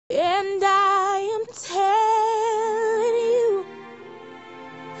And I am telling you,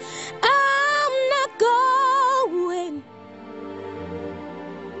 I'm not going.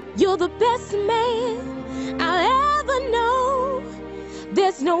 You're the best man I'll ever know.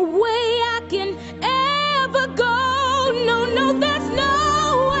 There's no way I can ever go. No, no, there's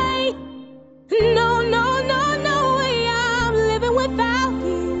no way. No, no, no, no way I'm living without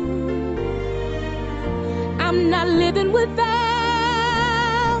you. I'm not living without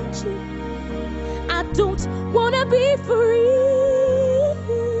you. I don't wanna be free.